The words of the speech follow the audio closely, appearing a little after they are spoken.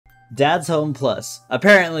Dad's Home Plus.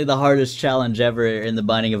 Apparently the hardest challenge ever in the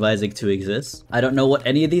Binding of Isaac to exist. I don't know what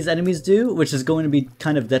any of these enemies do, which is going to be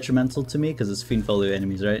kind of detrimental to me because it's Fiend Folio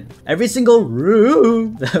enemies, right? Every single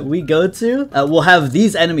room that we go to will have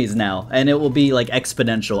these enemies now, and it will be like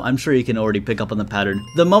exponential. I'm sure you can already pick up on the pattern.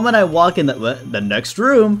 The moment I walk in the next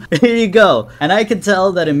room, here you go. And I can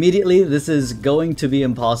tell that immediately this is going to be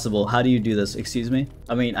impossible. How do you do this? Excuse me?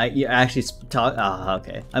 I mean, you actually talk. Ah,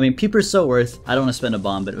 okay. I mean, Peeper's so worth. I don't want to spend a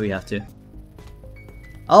bomb, but we have to.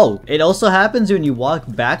 Oh, it also happens when you walk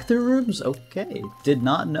back through rooms? Okay, did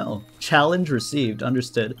not know. Challenge received,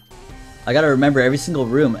 understood. I gotta remember every single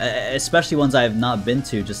room, especially ones I have not been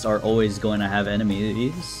to, just are always going to have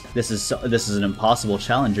enemies. This is an impossible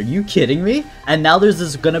challenge. Are you kidding me? And now there's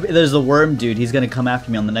the worm dude. He's gonna come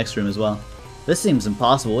after me on the next room as well. This seems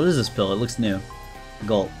impossible. What is this pill? It looks new.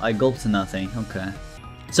 Gulp. I gulp to nothing. Okay.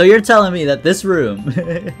 So you're telling me that this room,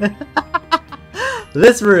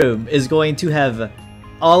 this room is going to have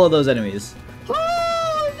all of those enemies?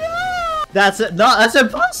 Oh no! That's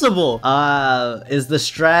impossible. Is the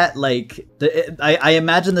strat like I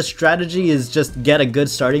imagine the strategy is just get a good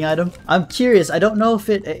starting item. I'm curious. I don't know if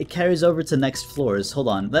it carries over to next floors. Hold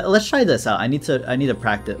on. Let's try this out. I need to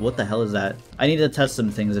practice. What the hell is that? I need to test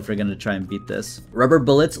some things if we're gonna try and beat this. Rubber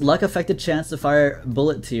bullets. Luck affected chance to fire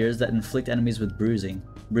bullet tears that inflict enemies with bruising.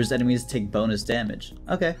 Bruised enemies take bonus damage.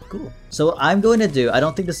 Okay, cool. So what I'm going to do, I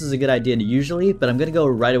don't think this is a good idea usually, but I'm going to go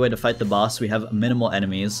right away to fight the boss. We have minimal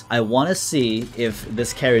enemies. I want to see if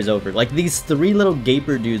this carries over. Like these three little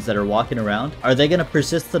gaper dudes that are walking around, are they going to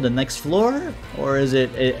persist to the next floor? Or is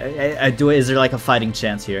is there like a fighting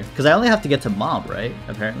chance here? Because I only have to get to mob, right?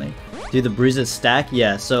 Apparently. Do the bruises stack?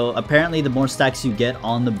 Yeah, so apparently the more stacks you get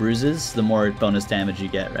on the bruises, the more bonus damage you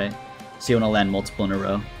get, right? So you want to land multiple in a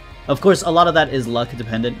row. Of course, a lot of that is luck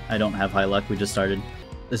dependent. I don't have high luck, we just started.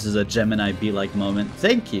 This is a Gemini be-like moment.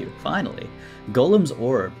 Thank you, finally. Golem's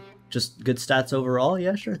Orb. Just good stats overall?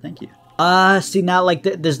 Yeah, sure, thank you. See now, like,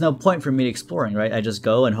 there's no point for me exploring, right? I just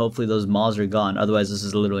go and hopefully those maws are gone. Otherwise, this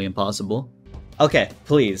is literally impossible. Okay,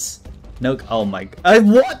 please. No, oh my, I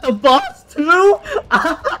want the boss too?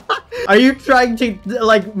 Are you trying to,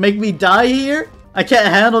 like, make me die here? I can't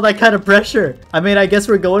handle that kind of pressure. I mean, I guess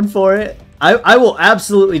we're going for it. I will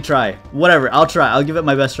absolutely try. Whatever, I'll try. I'll give it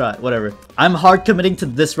my best shot. Whatever. I'm hard committing to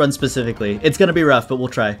this run specifically. It's gonna be rough, but we'll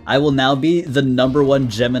try. I will now be the #1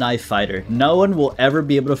 Gemini fighter. No one will ever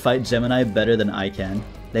be able to fight Gemini better than I can.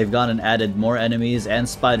 They've gone and added more enemies and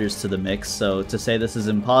spiders to the mix, so to say this is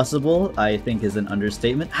impossible, I think is an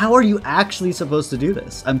understatement. How are you actually supposed to do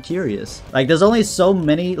this? I'm curious. Like, there's only so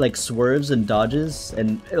many, like, swerves and dodges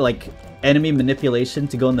and, like, enemy manipulation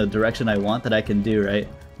to go in the direction I want that I can do, right?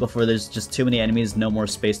 Before there's just too many enemies, no more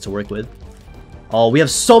space to work with. Oh, we have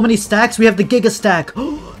so many stacks! We have the Giga Stack!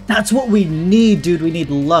 That's what we need, dude! We need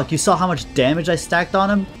luck. You saw how much damage I stacked on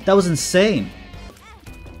him? That was insane.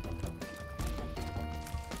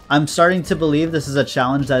 I'm starting to believe this is a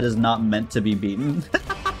challenge that is not meant to be beaten.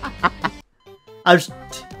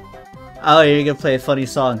 Oh, you're gonna play a funny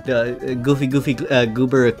song. The goofy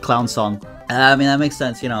goober clown song. I mean, that makes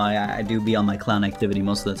sense. You know, I do be on my clown activity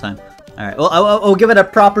most of the time. Alright, well, I'll give it a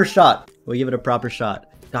proper shot. We'll give it a proper shot.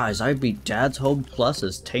 Guys, I beat Dad's Home Plus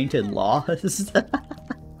as Tainted Laws.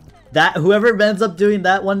 That, whoever ends up doing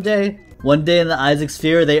that one day in the Isaac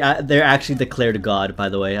Sphere, they're actually declared God, by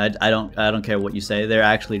the way. I don't care what you say. They're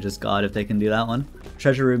actually just God if they can do that one.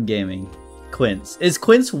 Treasure Room Gaming. Quince. Is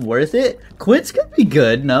Quince worth it? Quince could be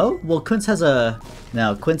good, no? Well, Quince has a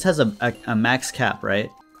max cap,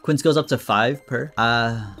 right? Quince goes up to 5 per.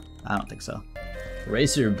 I don't think so.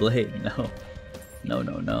 Razor Blade, no.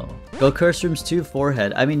 No. Go Curse Rooms 2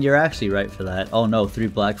 Forehead. I mean, you're actually right for that. Oh no, 3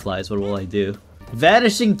 black flies, what will I do?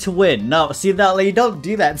 Vanishing Twin. No, see that, like, don't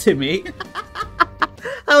do that to me.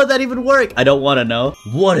 How would that even work? I don't want to know.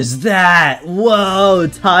 What is that? Whoa,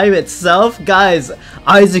 time itself? Guys,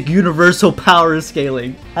 Isaac Universal Power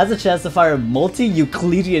Scaling. Has a chance to fire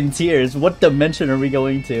multi-Euclidean tears. What dimension are we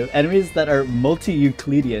going to? Enemies that are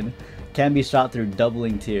multi-Euclidean can be shot through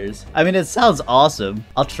doubling tears. I mean, it sounds awesome.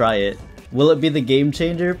 I'll try it. Will it be the game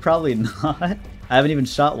changer? Probably not. I haven't even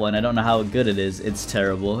shot one. I don't know how good it is. It's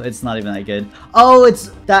terrible. It's not even that good. Oh,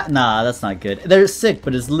 it's that. Nah, that's not good. They're sick,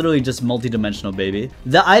 but it's literally just multi-dimensional, baby.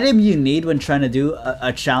 The item you need when trying to do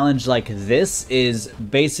a challenge like this is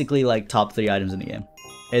basically like top 3 items in the game.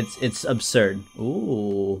 It's absurd.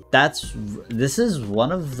 Ooh, this is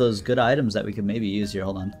one of those good items that we could maybe use here.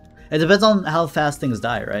 Hold on. It depends on how fast things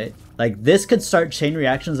die, right? Like, this could start chain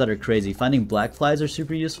reactions that are crazy. Finding black flies are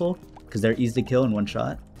super useful because they're easy to kill in one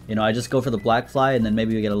shot. You know, I just go for the black fly and then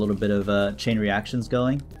maybe we get a little bit of chain reactions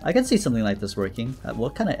going. I can see something like this working.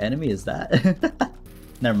 What kind of enemy is that?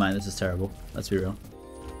 Never mind, this is terrible. Let's be real.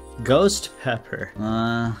 Ghost Pepper.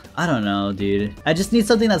 I don't know, dude. I just need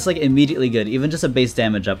something that's like immediately good. Even just a base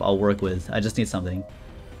damage up I'll work with. I just need something.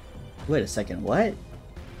 Wait a second, what?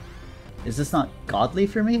 Is this not godly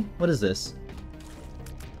for me? What is this?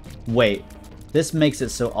 Wait. This makes it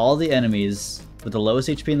so all the enemies with the lowest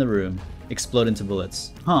HP in the room explode into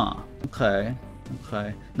bullets. Huh. Okay.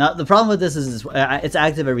 Okay. Now, the problem with this is it's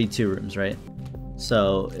active every 2 rooms, right?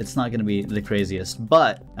 So, it's not gonna be the craziest.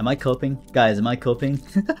 But, am I coping? Guys, am I coping?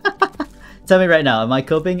 Tell me right now, am I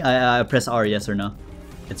coping? I press R, yes or no?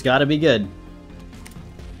 It's gotta be good.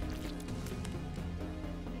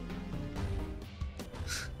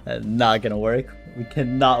 Not gonna work. We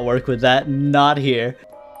cannot work with that. Not here.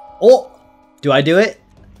 Oh! Do I do it?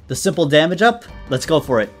 The simple damage up? Let's go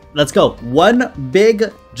for it. Let's go. One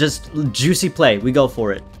big, just juicy play. We go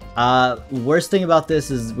for it. Worst thing about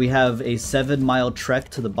this is we have a 7-mile trek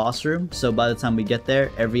to the boss room. So by the time we get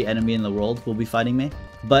there, every enemy in the world will be fighting me.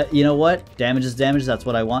 But you know what? Damage is damage. That's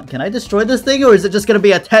what I want. Can I destroy this thing? Or is it just going to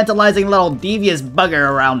be a tantalizing little devious bugger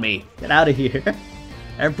around me? Get out of here.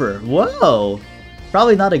 Emperor. Whoa.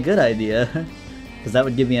 Probably not a good idea. Because that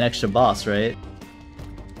would give me an extra boss, right?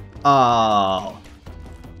 Oh.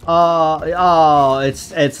 Oh,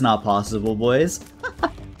 it's not possible, boys.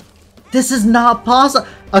 This is not possible.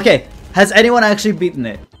 Okay, has anyone actually beaten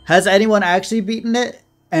it? Has anyone actually beaten it?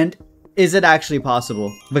 And is it actually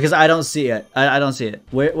possible? Because I don't see it. I don't see it.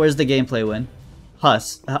 Where's the gameplay win?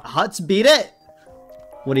 Huts beat it?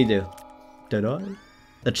 What do you do? Did I?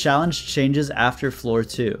 The challenge changes after floor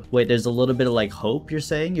 2. Wait, there's a little bit of like hope, you're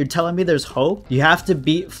saying? You're telling me there's hope? You have to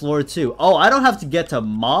beat floor 2. Oh, I don't have to get to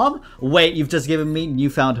mom? Wait, you've just given me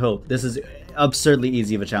newfound hope. This is absurdly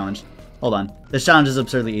easy of a challenge. Hold on. This challenge is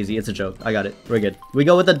absurdly easy. It's a joke. I got it. We're good. We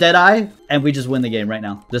go with the dead eye and we just win the game right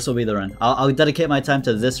now. This will be the run. I'll dedicate my time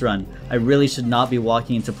to this run. I really should not be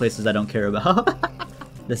walking into places I don't care about.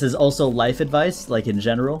 This is also life advice, like in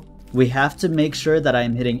general. We have to make sure that I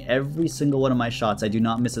am hitting every single one of my shots. I do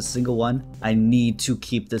not miss a single one. I need to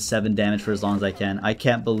keep this 7 damage for as long as I can. I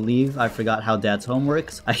can't believe I forgot how Dad's home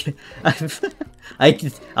works. I'm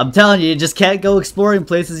telling you, you just can't go exploring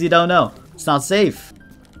places you don't know. It's not safe.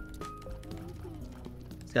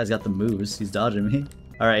 This guy's got the moves. He's dodging me.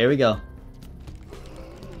 Alright, here we go.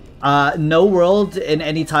 No world in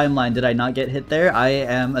any timeline did I not get hit there. I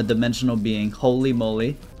am a dimensional being. Holy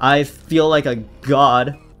moly. I feel like a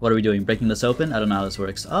god. What are we doing? Breaking this open? I don't know how this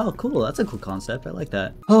works. Oh, cool. That's a cool concept. I like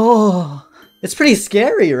that. Oh, it's pretty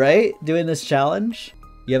scary, right? Doing this challenge.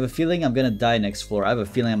 You have a feeling I'm gonna die next floor. I have a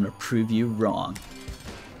feeling I'm gonna prove you wrong.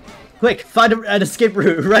 Quick, find an escape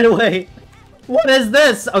route right away. What is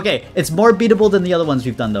this? Okay, it's more beatable than the other ones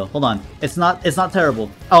we've done though. Hold on. It's not terrible.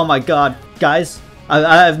 Oh my god. Guys,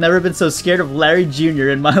 I've never been so scared of Larry Jr.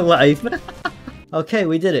 in my life. Okay,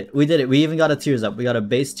 we did it. We did it. We even got a tears up. We got a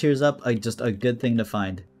base tears up. Just a good thing to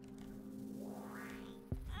find.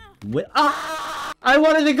 I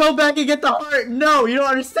wanted to go back and get the heart. No, you don't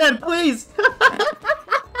understand. Please.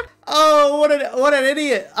 Oh, what an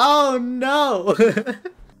idiot. Oh no.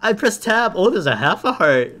 I pressed tab. Oh, there's a half a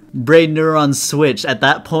heart. Brain neuron switch. At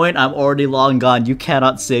that point, I'm already long gone. You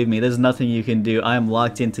cannot save me. There's nothing you can do. I am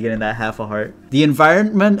locked into getting that half a heart. The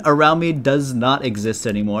environment around me does not exist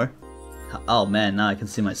anymore. Oh man, now I can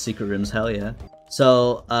see my secret rooms. Hell yeah.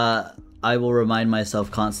 So, I will remind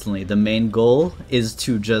myself constantly, the main goal is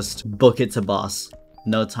to just book it to boss.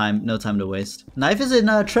 No time to waste. Knife is in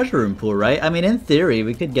a treasure room pool, right? I mean, in theory,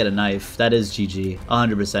 we could get a knife. That is GG,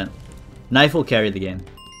 100%. Knife will carry the game.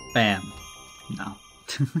 Bam. No.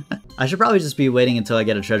 I should probably just be waiting until I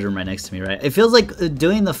get a treasure room right next to me, right? It feels like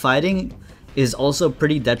doing the fighting is also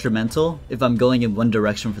pretty detrimental if I'm going in one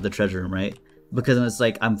direction for the treasure room, right? Because it's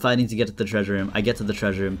like, I'm fighting to get to the treasure room, I get to the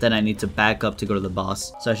treasure room, then I need to back up to go to the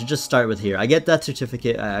boss. So I should just start with here. I get that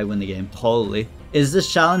certificate, I win the game. Holy. Is this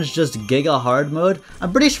challenge just Giga Hard mode?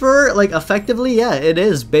 I'm pretty sure, like, effectively, yeah, it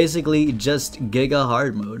is basically just Giga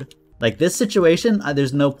Hard mode. Like, this situation,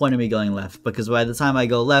 there's no point in me going left, because by the time I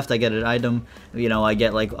go left, I get an item, you know, I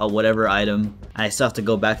get, like, a whatever item, I still have to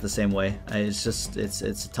go back the same way. It's just,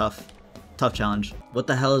 it's tough challenge. What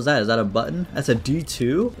the hell is that? Is that a button? That's a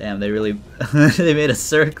D2? Damn, they really they made a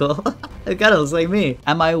circle. It kind of looks like me.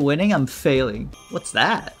 Am I winning? I'm failing. What's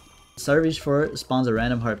that? Start reach for spawns a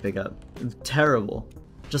random heart pickup. Terrible.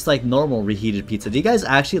 Just like normal reheated pizza. Do you guys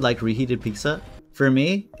actually like reheated pizza? For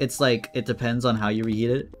me, it's like, it depends on how you reheat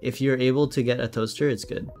it. If you're able to get a toaster, it's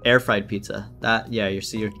good. Air fried pizza. That, yeah,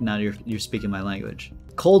 now you're speaking my language.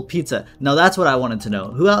 Cold pizza. Now that's what I wanted to know.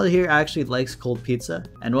 Who out here actually likes cold pizza?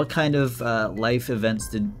 And what kind of life events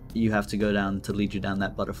did you have to go down to lead you down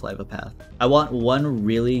that butterfly of a path? I want one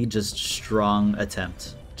really just strong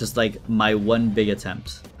attempt. Just like my one big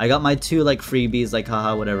attempt. I got my 2 like freebies, like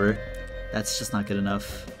haha, whatever. That's just not good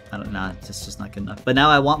enough. I don't know, it's just not good enough. But now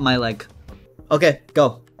I want my like, okay,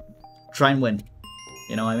 go. Try and win.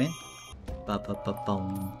 You know what I mean?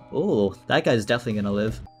 Oh, that guy's definitely gonna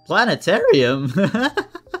live. Planetarium?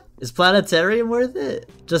 Is Planetarium worth it?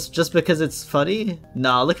 Just because it's funny?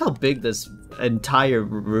 Nah, look how big this entire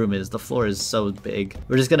room is. The floor is so big.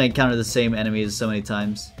 We're just gonna encounter the same enemies so many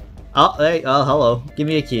times. Oh, hey, oh, hello. Give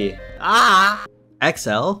me a key. Ah!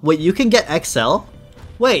 XL? Wait, you can get XL?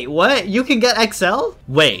 Wait, what? You can get XL?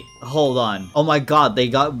 Wait, hold on. Oh my god, they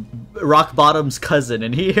got Rock Bottom's cousin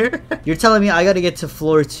in here? You're telling me I gotta get to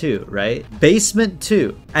floor 2, right? Basement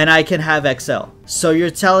 2, and I can have XL. So you're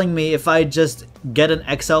telling me if I just get an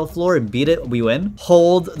XL floor and beat it, we win?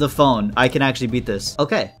 Hold the phone. I can actually beat this.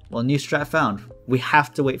 Okay, well, new strat found. We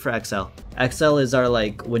have to wait for XL. XL is our,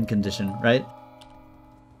 like, win condition, right?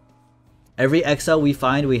 Every XL we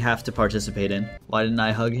find, we have to participate in. Why didn't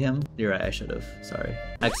I hug him? You're right, I should have. Sorry.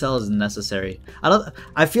 XL is necessary.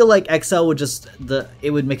 I feel like XL would just, it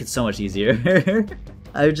would make it so much easier.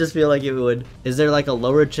 I would just feel like it would. Is there like a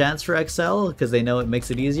lower chance for XL because they know it makes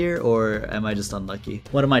it easier, or am I just unlucky?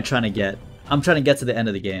 What am I trying to get? I'm trying to get to the end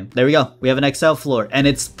of the game. There we go. We have an XL floor, and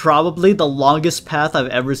it's probably the longest path I've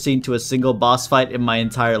ever seen to a single boss fight in my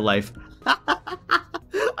entire life.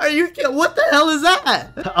 Are you kidding? What the hell is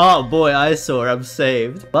that? Oh boy, eyesore, I'm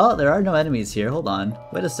saved. Well, there are no enemies here. Hold on.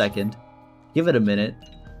 Wait a second. Give it a minute.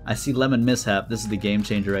 I see Lemon Mishap. This is the game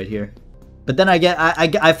changer right here. But then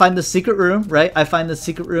I find the secret room, right? I find the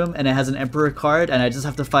secret room and it has an Emperor card and I just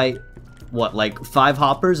have to fight, what, like 5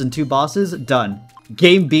 hoppers and 2 bosses? Done.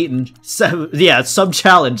 Game beaten. So, yeah,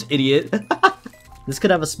 sub-challenge, idiot. This could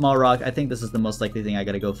have a small rock. I think this is the most likely thing I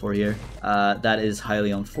gotta go for here. That is highly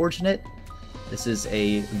unfortunate. This is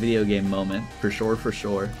a video game moment, for sure, for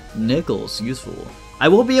sure. Nickels, useful. I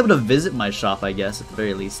will be able to visit my shop, I guess, at the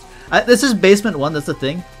very least. This is Basement 1, that's the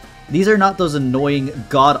thing. These are not those annoying,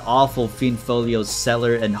 god-awful Fiend Folio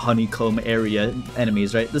cellar and honeycomb area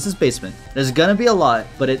enemies, right? This is Basement. There's gonna be a lot,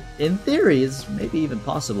 but it, in theory, is maybe even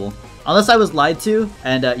possible. Unless I was lied to,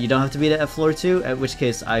 and you don't have to beat it at floor 2, at which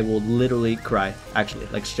case I will literally cry. Actually,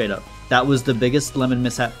 like straight up. That was the biggest Lemon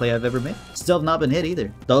Mishap play I've ever made. Still have not been hit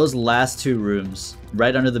either. Those last 2 rooms,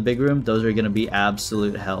 right under the big room, those are gonna be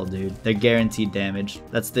absolute hell, dude. They're guaranteed damage.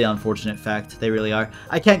 That's the unfortunate fact. They really are.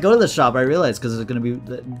 I can't go to the shop, I realize, because there's gonna be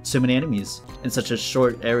so many enemies in such a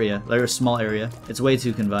short area, like a small area. It's way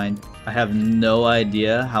too confined. I have no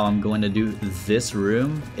idea how I'm going to do this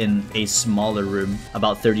room in a smaller room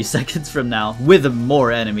about 30 seconds from now with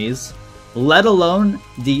more enemies. Let alone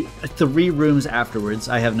the 3 rooms afterwards.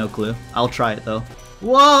 I have no clue. I'll try it though.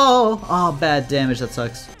 Whoa! Oh, bad damage. That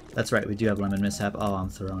sucks. That's right. We do have Lemon Mishap. Oh, I'm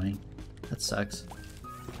throwing. That sucks.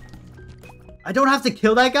 I don't have to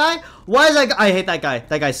kill that guy? Why is that guy? I hate that guy.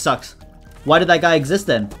 That guy sucks. Why did that guy exist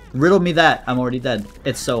then? Riddle me that. I'm already dead.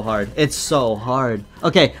 It's so hard. It's so hard.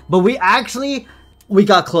 Okay, but we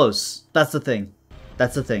got close. That's the thing.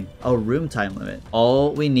 That's the thing. Oh, room time limit.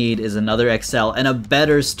 All we need is another XL and a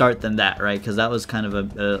better start than that, right? Because that was kind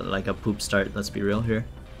of like a poop start. Let's be real here.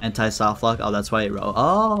 Anti-soft lock. Oh, that's why it rolled.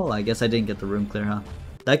 Oh, I guess I didn't get the room clear, huh?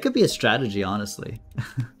 That could be a strategy, honestly.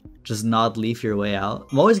 Just nod leaf your way out.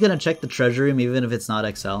 I'm always gonna check the treasure room, even if it's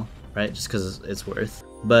not XL, right? Just because it's worth.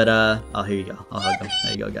 But oh, here you go. I'll hug them.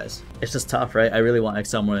 There you go, guys. It's just tough, right? I really want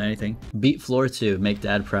XL more than anything. Beat floor 2. Make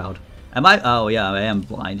dad proud. Am I? Oh yeah, I am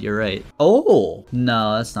blind. You're right. Oh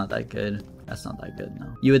no, that's not that good. That's not that good,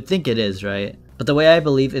 no. You would think it is, right? But the way I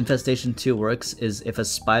believe Infestation 2 works is if a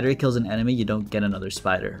spider kills an enemy, you don't get another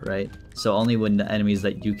spider, right? So only when the enemies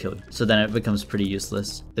that you killed. So then it becomes pretty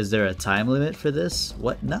useless. Is there a time limit for this?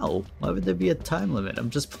 What? No. Why would there be a time limit? I'm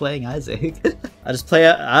just playing Isaac. I just play,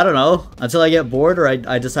 I don't know, until I get bored or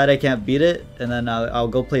I decide I can't beat it. And then I'll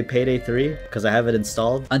go play Payday 3 because I have it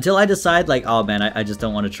installed. Until I decide like, oh man, I just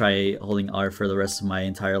don't want to try holding R for the rest of my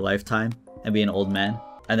entire lifetime and be an old man.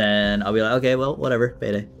 And then I'll be like, okay, well, whatever,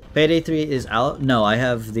 Payday. Payday 3 is out? No, I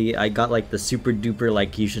got like the super duper,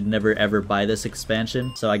 like you should never ever buy this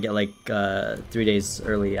expansion. So I get like 3 days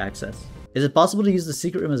early access. Is it possible to use the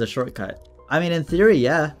secret room as a shortcut? I mean, in theory,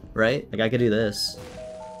 yeah, right? Like I could do this.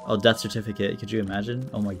 Oh, death certificate, could you imagine?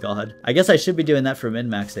 Oh my god. I guess I should be doing that for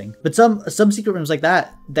min-maxing. But some secret rooms like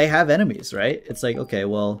that, they have enemies, right? It's like, okay,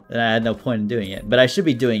 well, then I had no point in doing it. But I should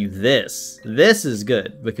be doing this. This is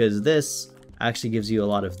good, because this actually gives you a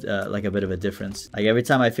lot of, like a bit of a difference. Like every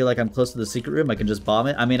time I feel like I'm close to the secret room, I can just bomb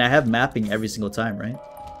it. I mean, I have mapping every single time, right?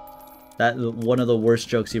 That one of the worst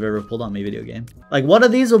jokes you've ever pulled on me, video game. Like one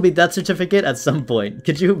of these will be death certificate at some point.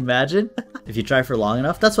 Could you imagine? If you try for long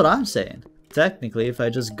enough, that's what I'm saying. Technically, if I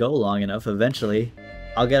just go long enough, eventually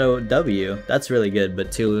I'll get a W. That's really good,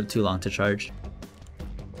 but too long to charge.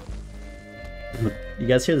 You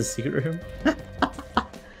guys hear the secret room?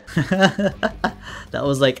 That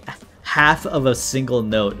was like half of a single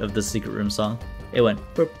note of the secret room song. It went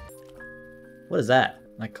boop. What is that?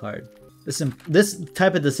 My card. This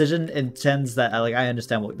type of decision intends that I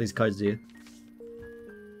understand what these cards do.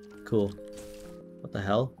 Cool. What the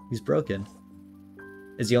hell? He's broken.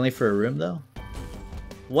 Is he only for a room though?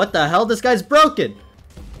 What the hell? This guy's broken!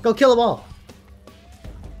 Go kill him all!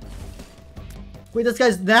 Wait, this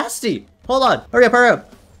guy's nasty! Hold on! Hurry up, hurry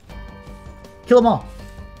up! Kill them all!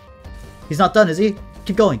 He's not done, is he?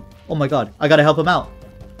 Keep going! Oh my god, I gotta help him out!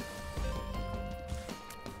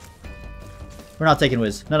 We're not taking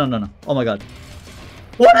Wiz. No, no, no, no. Oh my god.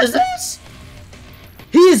 What is this?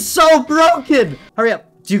 He's so broken! Hurry up!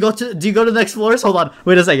 Do you go to the next floors? Hold on.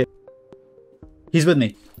 Wait a second. He's with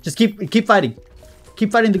me. Just keep fighting.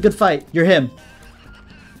 Keep fighting the good fight. You're him.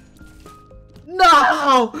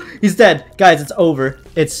 No! He's dead. Guys, it's over.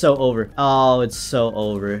 It's so over. Oh, it's so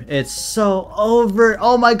over. It's so over.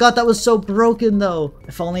 Oh my god, that was so broken though.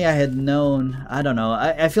 If only I had known. I don't know.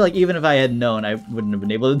 I feel like even if I had known, I wouldn't have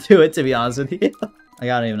been able to do it, to be honest with you. I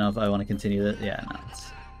don't even know if I want to continue it. Yeah, no,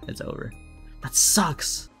 it's over. That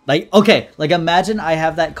sucks. Like, okay, like imagine I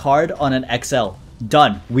have that card on an XL.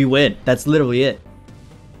 Done. We win. That's literally it.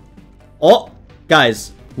 Oh,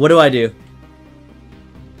 guys, what do I do?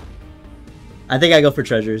 I think I go for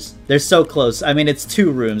treasures. They're so close. I mean, it's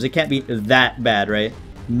 2 rooms. It can't be that bad, right?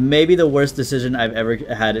 Maybe the worst decision I've ever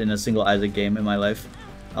had in a single Isaac game in my life.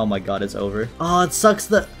 Oh my god, it's over. Oh, it sucks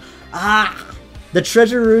that... The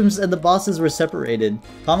treasure rooms and the bosses were separated.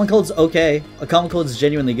 Common Cold's okay. A Common Cold's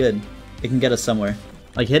genuinely good. It can get us somewhere.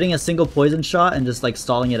 Like hitting a single poison shot and just like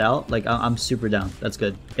stalling it out, like I'm super down. That's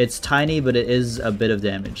good. It's tiny, but it is a bit of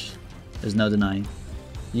damage. There's no denying.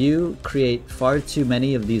 You create far too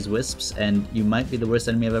many of these wisps and you might be the worst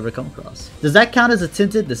enemy I've ever come across. Does that count as a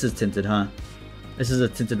tinted? This is tinted, huh? This is a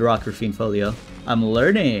tinted rock for Fiend Folio. I'm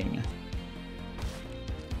learning.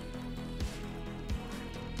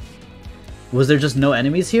 Was there just no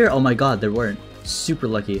enemies here? Oh my god, there weren't. Super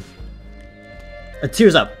lucky.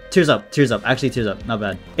 Tears up, tears up, tears up. Actually, tears up. Not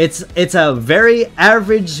bad. It's a very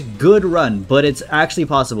average good run, but it's actually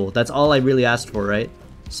possible. That's all I really asked for, right?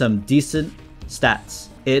 Some decent stats.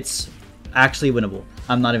 It's actually winnable.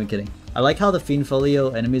 I'm not even kidding. I like how the Fiend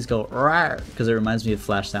Folio enemies go rawr because it reminds me of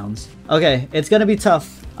flash sounds. Okay, it's gonna be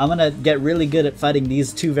tough. I'm gonna get really good at fighting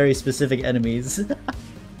these 2 very specific enemies.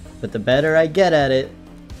 But the better I get at it,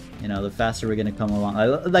 you know, the faster we're gonna come along.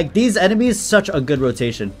 Like, these enemies, such a good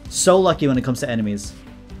rotation. So lucky when it comes to enemies.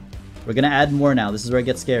 We're gonna add more now. This is where it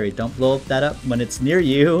gets scary. Don't blow that up when it's near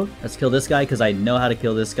you. Let's kill this guy because I know how to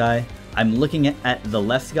kill this guy. I'm looking at the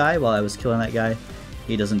left guy while I was killing that guy.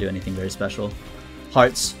 He doesn't do anything very special.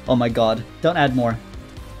 Hearts. Oh my god. Don't add more.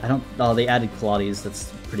 I don't... Oh, they added Claudies.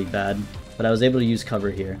 That's pretty bad. But I was able to use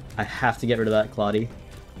cover here. I have to get rid of that Claudie.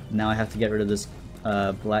 Now I have to get rid of this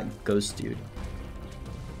black ghost dude.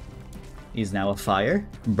 He's now a fire.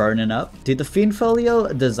 Burning up. Dude, the Fiend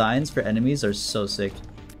Folio designs for enemies are so sick.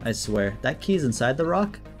 I swear. That key's inside the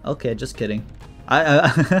rock? Okay, just kidding.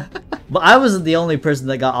 But I wasn't the only person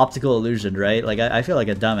that got optical illusion, right? Like, I feel like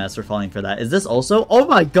a dumbass for falling for that. Is this also? Oh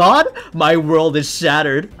my god! My world is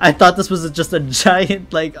shattered. I thought this was just a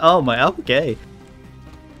giant, like, oh my, okay.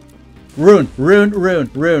 Rune, rune,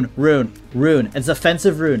 rune, rune, rune, rune. It's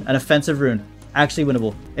offensive rune, an offensive rune. Actually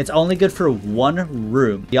winnable. It's only good for 1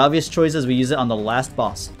 room. The obvious choice is we use it on the last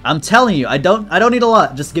boss. I'm telling you, I don't need a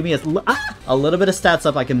lot. Just give me a little bit of stats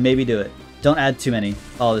up. I can maybe do it. Don't add too many.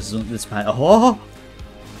 Oh, this behind. Oh,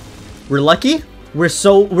 we're lucky. We're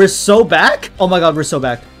so back. Oh my god, we're so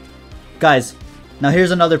back, guys. Now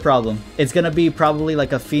here's another problem. It's gonna be probably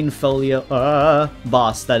like a Fiend Folio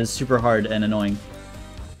boss that is super hard and annoying.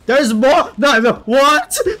 There's more. No,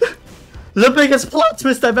 what? The biggest plot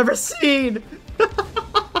twist I've ever seen.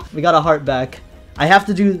 We got a heart back. I have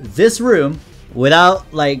to do this room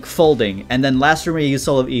without like folding, and then last room we use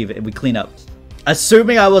Soul of Eve and we clean up.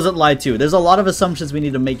 Assuming I wasn't lied to. There's a lot of assumptions we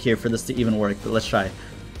need to make here for this to even work, but let's try.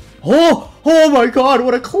 Oh my god,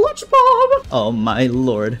 what a clutch bomb! Oh my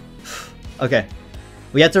lord. Okay.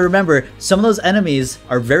 We have to remember, some of those enemies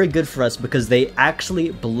are very good for us because they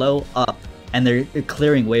actually blow up and they're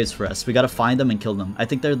clearing waves for us. We gotta find them and kill them. I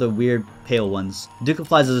think they're the weird pale ones. Duke of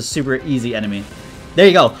Flies is a super easy enemy. There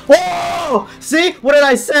you go. Whoa! See? What did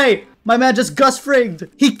I say? My man just Gus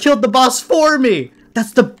Frigged. He killed the boss for me.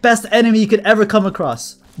 That's the best enemy you could ever come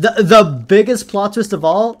across. The biggest plot twist of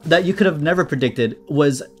all that you could have never predicted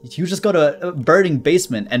was you just go to a burning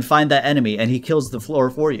basement and find that enemy and he kills the floor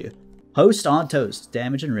for you. Host on toast.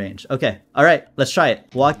 Damage and range. Okay. Alright. Let's try it.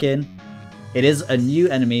 Walk in. It is a new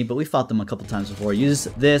enemy, but we fought them a couple times before. Use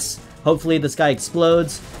this. Hopefully this guy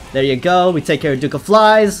explodes. There you go. We take care of Duke of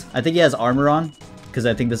Flies. I think he has armor on, because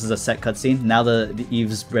I think this is a set cutscene. Now the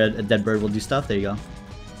Eve's dead bird will do stuff. There you go.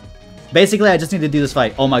 Basically, I just need to do this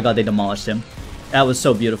fight. Oh my god, they demolished him. That was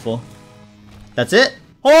so beautiful. That's it?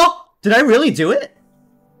 Oh! Did I really do it?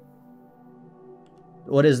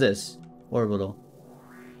 What is this? Orbital.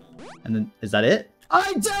 And then, is that it?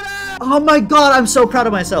 I did it! Oh my god, I'm so proud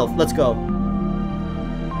of myself. Let's go.